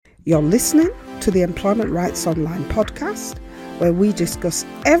You're listening to the Employment Rights Online podcast, where we discuss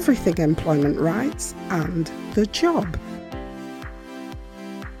everything employment rights and the job.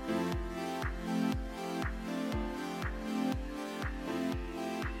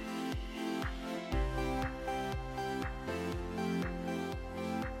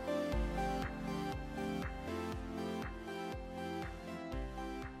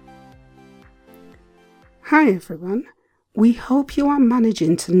 Hi everyone, we hope you are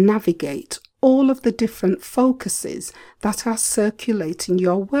managing to navigate all of the different focuses that are circulating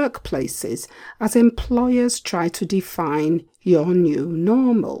your workplaces as employers try to define your new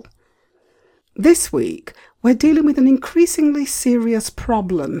normal. This week, we're dealing with an increasingly serious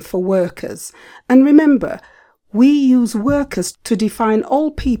problem for workers, and remember, we use workers to define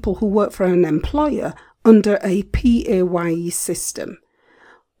all people who work for an employer under a PAYE system.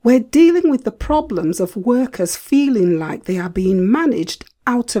 We're dealing with the problems of workers feeling like they are being managed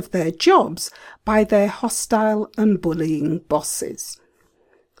out of their jobs by their hostile and bullying bosses.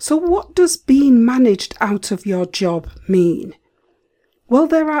 So what does being managed out of your job mean? Well,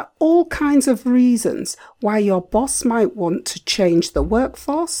 there are all kinds of reasons why your boss might want to change the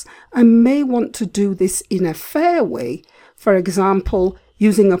workforce and may want to do this in a fair way, for example,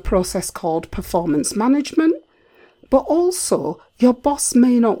 using a process called performance management. But also, your boss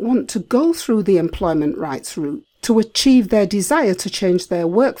may not want to go through the employment rights route to achieve their desire to change their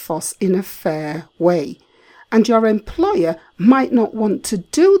workforce in a fair way. And your employer might not want to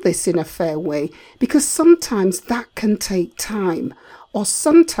do this in a fair way because sometimes that can take time. Or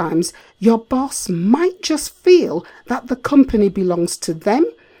sometimes your boss might just feel that the company belongs to them,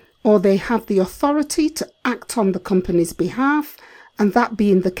 or they have the authority to act on the company's behalf, and that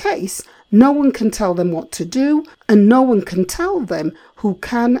being the case, no one can tell them what to do, and no one can tell them who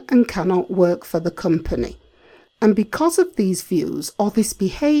can and cannot work for the company. And because of these views or this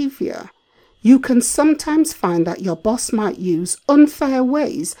behaviour, you can sometimes find that your boss might use unfair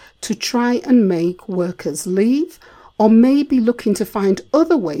ways to try and make workers leave, or may be looking to find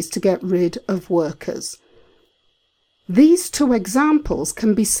other ways to get rid of workers. These two examples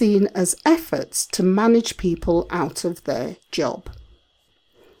can be seen as efforts to manage people out of their job.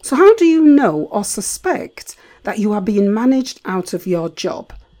 So how do you know or suspect that you are being managed out of your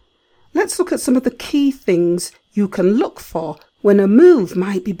job? Let's look at some of the key things you can look for when a move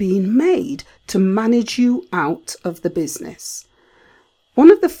might be being made to manage you out of the business.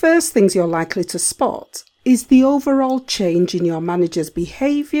 One of the first things you're likely to spot is the overall change in your manager's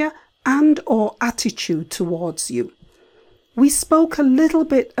behaviour and or attitude towards you. We spoke a little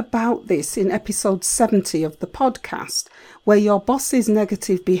bit about this in episode 70 of the podcast, where your boss's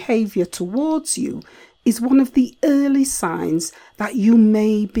negative behaviour towards you is one of the early signs that you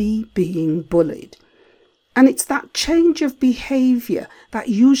may be being bullied. And it's that change of behaviour that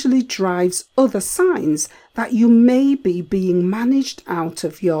usually drives other signs that you may be being managed out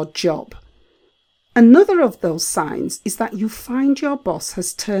of your job. Another of those signs is that you find your boss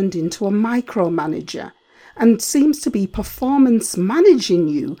has turned into a micromanager and seems to be performance managing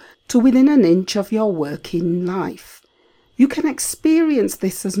you to within an inch of your working life. You can experience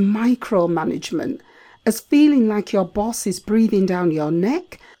this as micromanagement, as feeling like your boss is breathing down your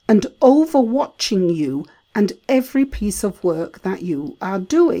neck and overwatching you and every piece of work that you are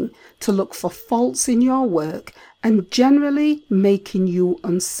doing to look for faults in your work and generally making you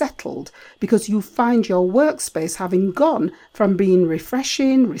unsettled because you find your workspace having gone from being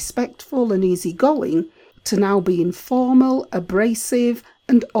refreshing, respectful and easygoing to now being formal, abrasive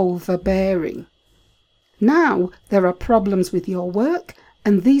and overbearing. Now there are problems with your work,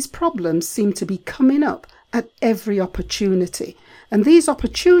 and these problems seem to be coming up at every opportunity. And these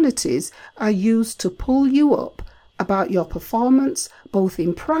opportunities are used to pull you up about your performance, both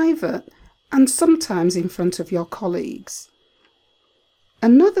in private and sometimes in front of your colleagues.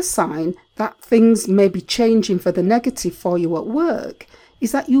 Another sign that things may be changing for the negative for you at work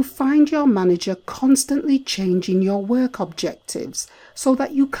is that you find your manager constantly changing your work objectives so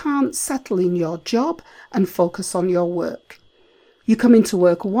that you can't settle in your job and focus on your work. You come into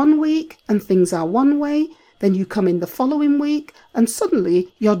work one week and things are one way, then you come in the following week and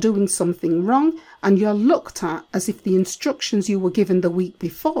suddenly you're doing something wrong and you're looked at as if the instructions you were given the week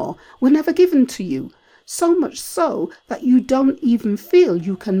before were never given to you. So much so that you don't even feel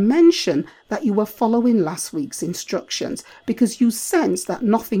you can mention that you were following last week's instructions because you sense that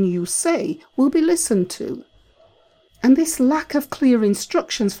nothing you say will be listened to. And this lack of clear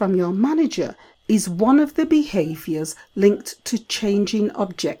instructions from your manager is one of the behaviours linked to changing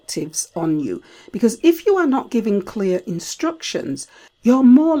objectives on you. Because if you are not giving clear instructions, you're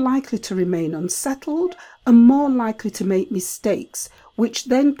more likely to remain unsettled and more likely to make mistakes, which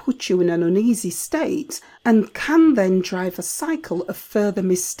then puts you in an uneasy state and can then drive a cycle of further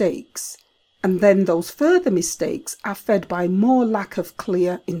mistakes. And then those further mistakes are fed by more lack of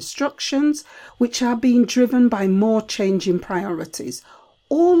clear instructions, which are being driven by more changing priorities,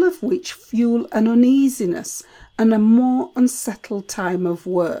 all of which fuel an uneasiness and a more unsettled time of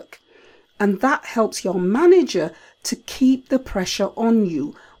work. And that helps your manager to keep the pressure on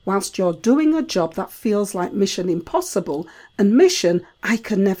you whilst you're doing a job that feels like mission impossible and mission, I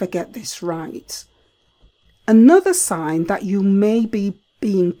can never get this right. Another sign that you may be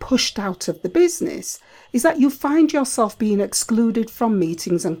being pushed out of the business is that you find yourself being excluded from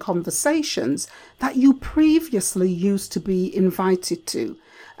meetings and conversations that you previously used to be invited to,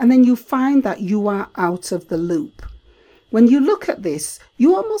 and then you find that you are out of the loop. When you look at this,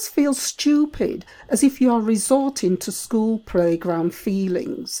 you almost feel stupid, as if you are resorting to school playground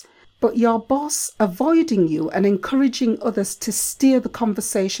feelings. But your boss avoiding you and encouraging others to steer the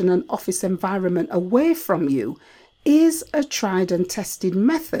conversation and office environment away from you is a tried and tested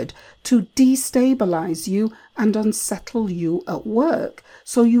method to destabilize you and unsettle you at work,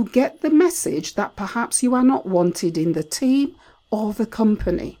 so you get the message that perhaps you are not wanted in the team or the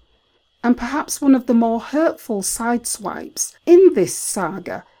company. And perhaps one of the more hurtful sideswipes in this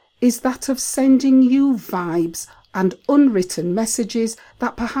saga is that of sending you vibes and unwritten messages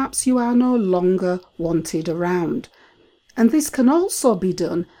that perhaps you are no longer wanted around. And this can also be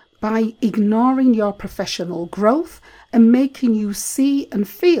done by ignoring your professional growth and making you see and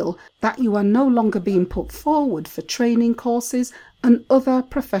feel that you are no longer being put forward for training courses and other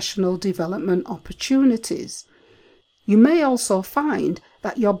professional development opportunities. You may also find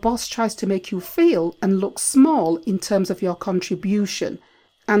that your boss tries to make you feel and look small in terms of your contribution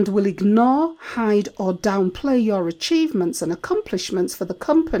and will ignore, hide or downplay your achievements and accomplishments for the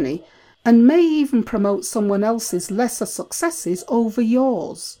company, and may even promote someone else's lesser successes over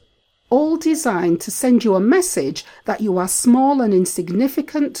yours. All designed to send you a message that you are small and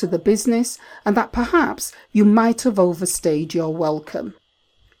insignificant to the business and that perhaps you might have overstayed your welcome.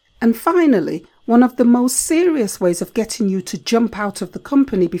 And finally, one of the most serious ways of getting you to jump out of the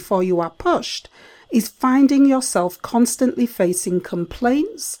company before you are pushed is finding yourself constantly facing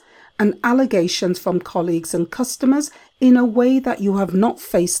complaints and allegations from colleagues and customers in a way that you have not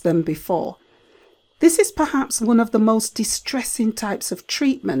faced them before. This is perhaps one of the most distressing types of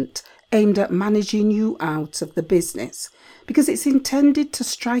treatment aimed at managing you out of the business, because it's intended to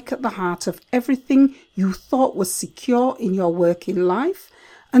strike at the heart of everything you thought was secure in your working life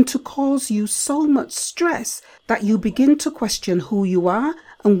and to cause you so much stress that you begin to question who you are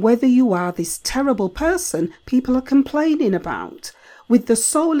and whether you are this terrible person people are complaining about, with the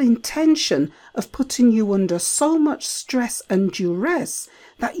sole intention of putting you under so much stress and duress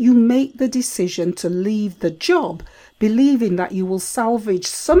that you make the decision to leave the job, believing that you will salvage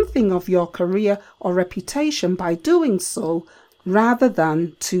something of your career or reputation by doing so, rather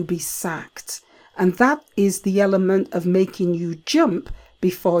than to be sacked. And that is the element of making you jump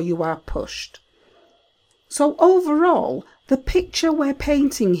before you are pushed. So overall, the picture we're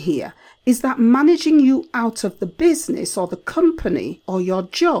painting here is that managing you out of the business or the company or your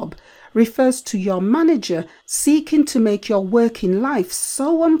job refers to your manager seeking to make your working life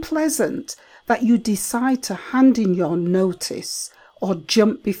so unpleasant that you decide to hand in your notice or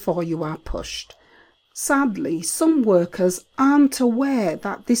jump before you are pushed. Sadly, some workers aren't aware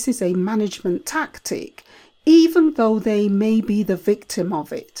that this is a management tactic, even though they may be the victim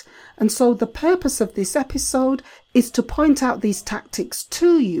of it. And so the purpose of this episode is to point out these tactics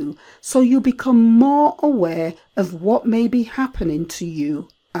to you so you become more aware of what may be happening to you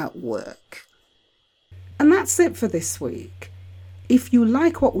at work. And that's it for this week. If you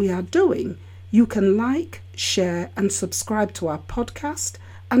like what we are doing, you can like, share and subscribe to our podcast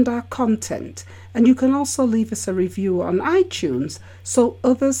and our content. And you can also leave us a review on iTunes so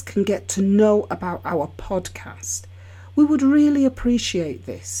others can get to know about our podcast. We would really appreciate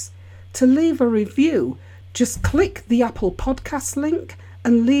this. To leave a review, just click the Apple Podcast link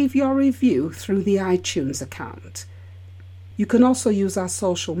and leave your review through the iTunes account. You can also use our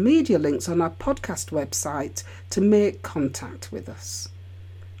social media links on our podcast website to make contact with us.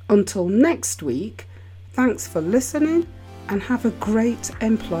 Until next week, thanks for listening and have a great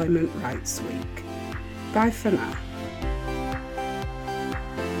Employment Rights Week. Bye for now.